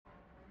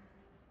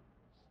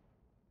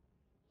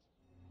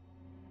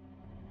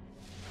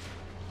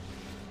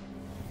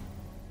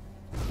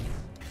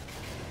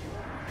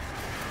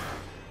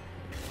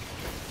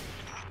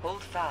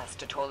hold fast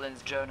to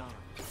Toland's journal.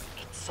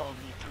 It saw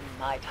me through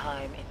my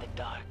time in the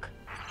dark.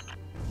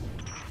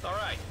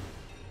 Alright,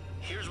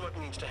 here's what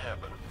needs to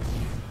happen.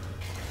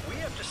 We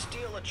have to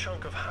steal a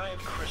chunk of Hive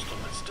crystal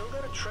that's still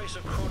got a trace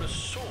of Crota's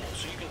soul,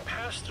 so you can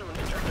pass through an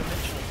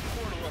interdimensional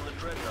portal on the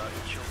Dreadnought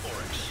and kill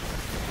Oryx.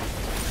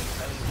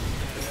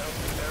 Anything else,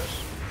 Paris?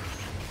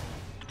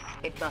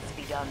 It must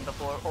be done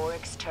before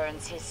Oryx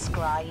turns his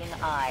scrying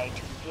eye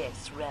to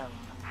this realm.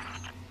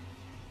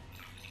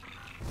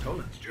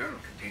 Toland's journal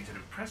contains an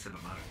impressive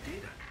amount of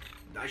data.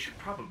 I should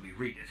probably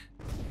read it.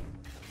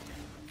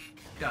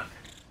 Done.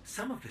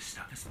 Some of this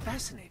stuff is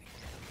fascinating.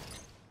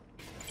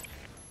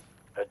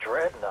 A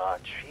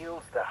Dreadnought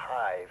shields the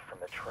Hive from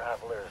the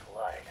Traveler's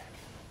light.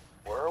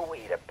 Were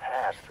we to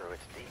pass through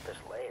its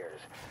deepest layers,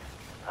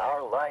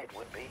 our light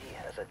would be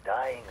as a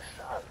dying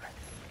sun.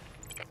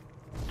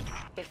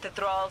 If the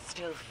thralls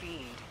still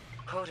feed,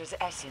 Crota's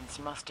essence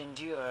must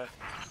endure.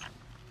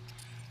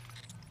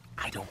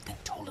 I don't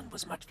think Toland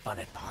was much fun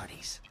at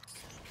parties.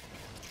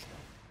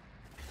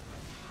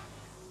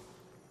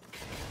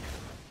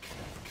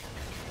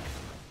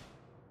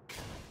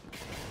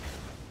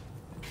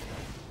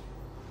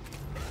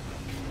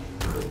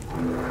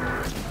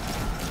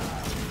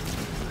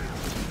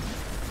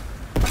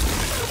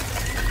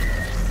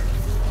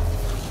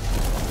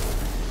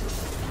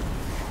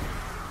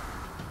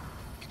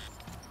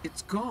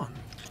 It's gone.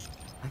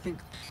 I think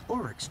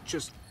Oryx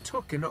just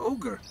took an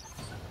ogre.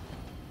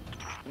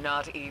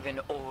 Not even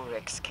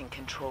Oryx can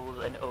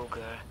control an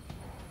ogre.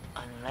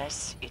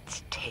 Unless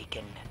it's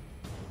taken.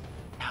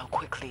 Now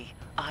quickly,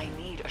 I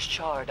need a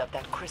shard of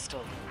that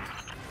crystal.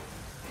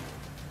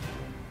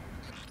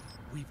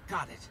 We've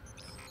got it.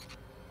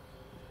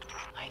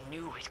 I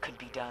knew it could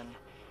be done.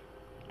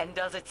 And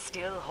does it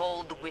still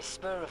hold the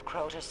whisper of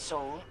Crota's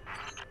soul?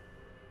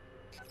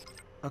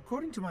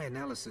 According to my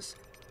analysis,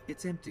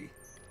 it's empty.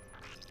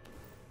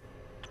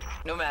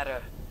 No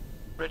matter.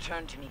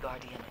 Return to me,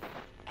 Guardian,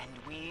 and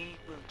we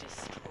will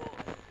destroy.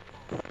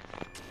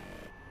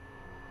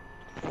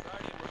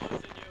 Guardian, we're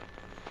losing you.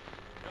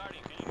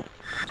 Guardian, can you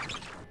hear me?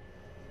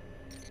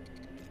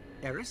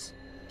 Eris?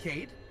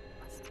 Cade?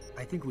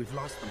 I think we've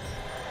lost them.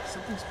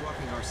 Something's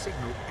blocking our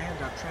signal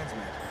and our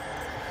transmat.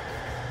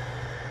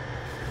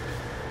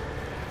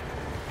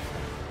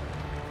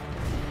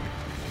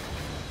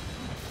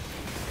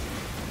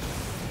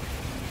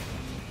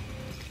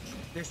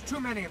 There's too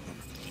many of them.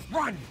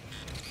 Run!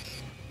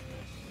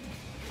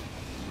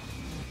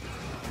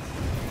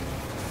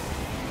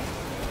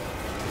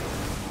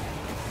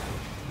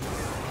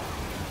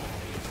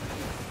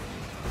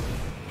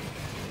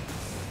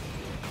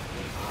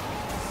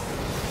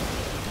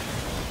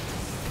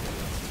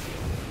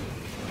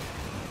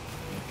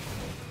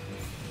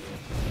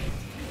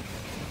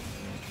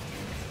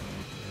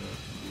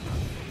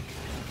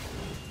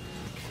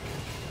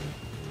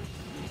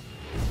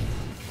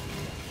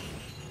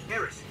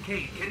 Eris,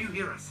 Cade, can you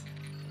hear us?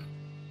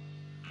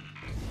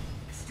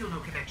 Still no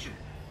connection.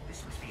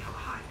 This must be how the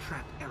Hive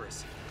trapped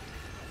Eris.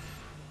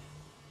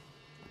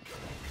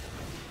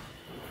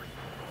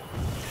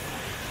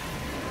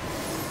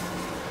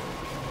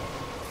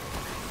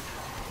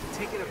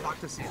 Take it at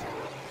Dr. Caesar.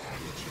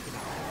 Check it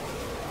out.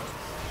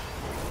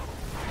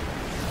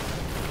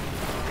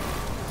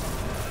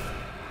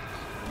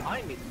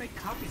 Remind me to make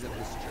copies of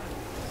this journal.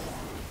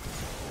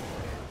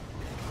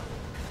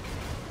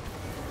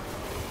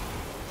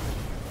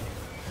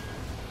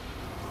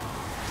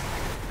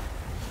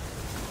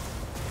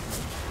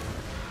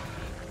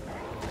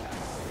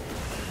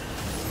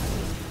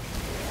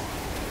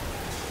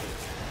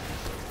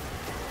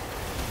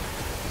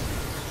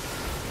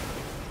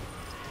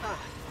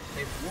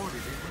 They've warded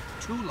it with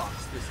 2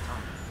 locks this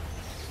time.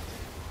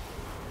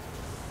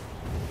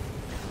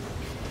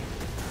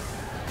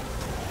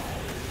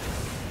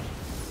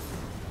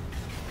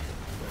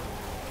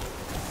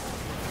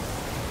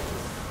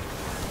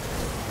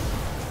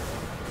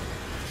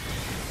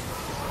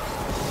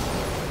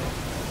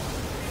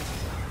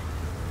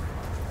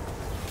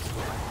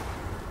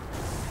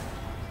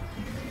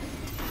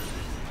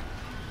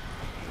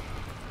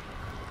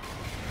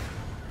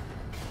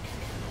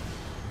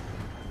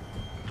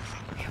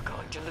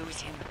 To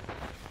lose him,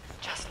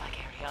 just like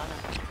Ariana.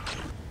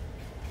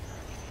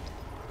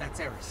 That's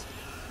Eris.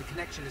 The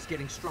connection is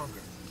getting stronger.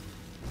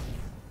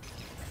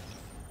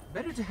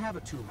 Better to have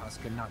a Tomb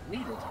Husk and not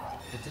need it,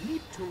 than to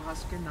need Tomb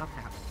Husk and not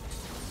have it.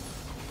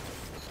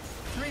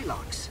 3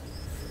 locks.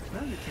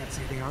 Well, you can't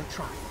say they aren't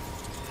trying.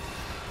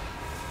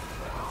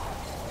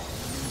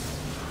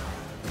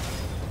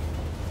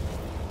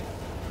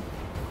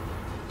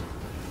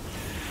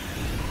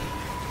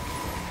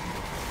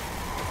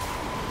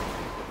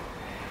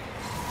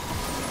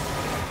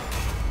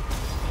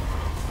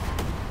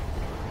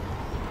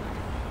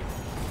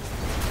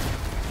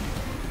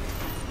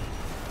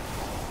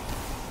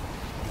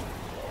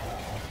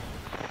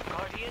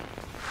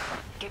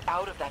 Get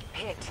out of that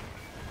pit.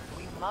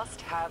 We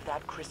must have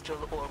that crystal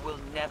or we'll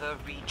never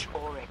reach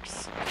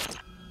Oryx.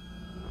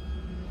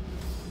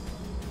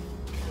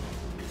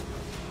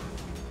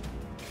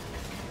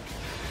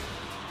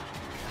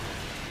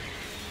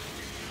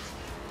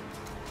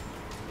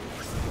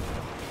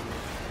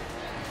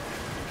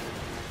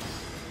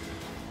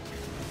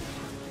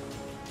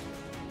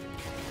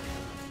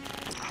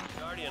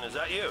 Is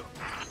that you?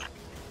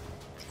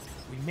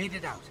 We made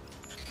it out.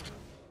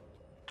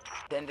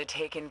 Then the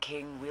Taken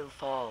King will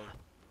fall.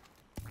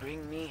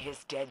 Bring me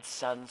his dead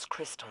son's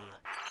crystal.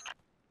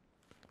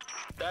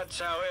 That's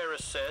how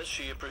Eris says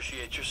she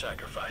appreciates your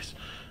sacrifice.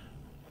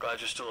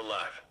 Glad you're still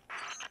alive.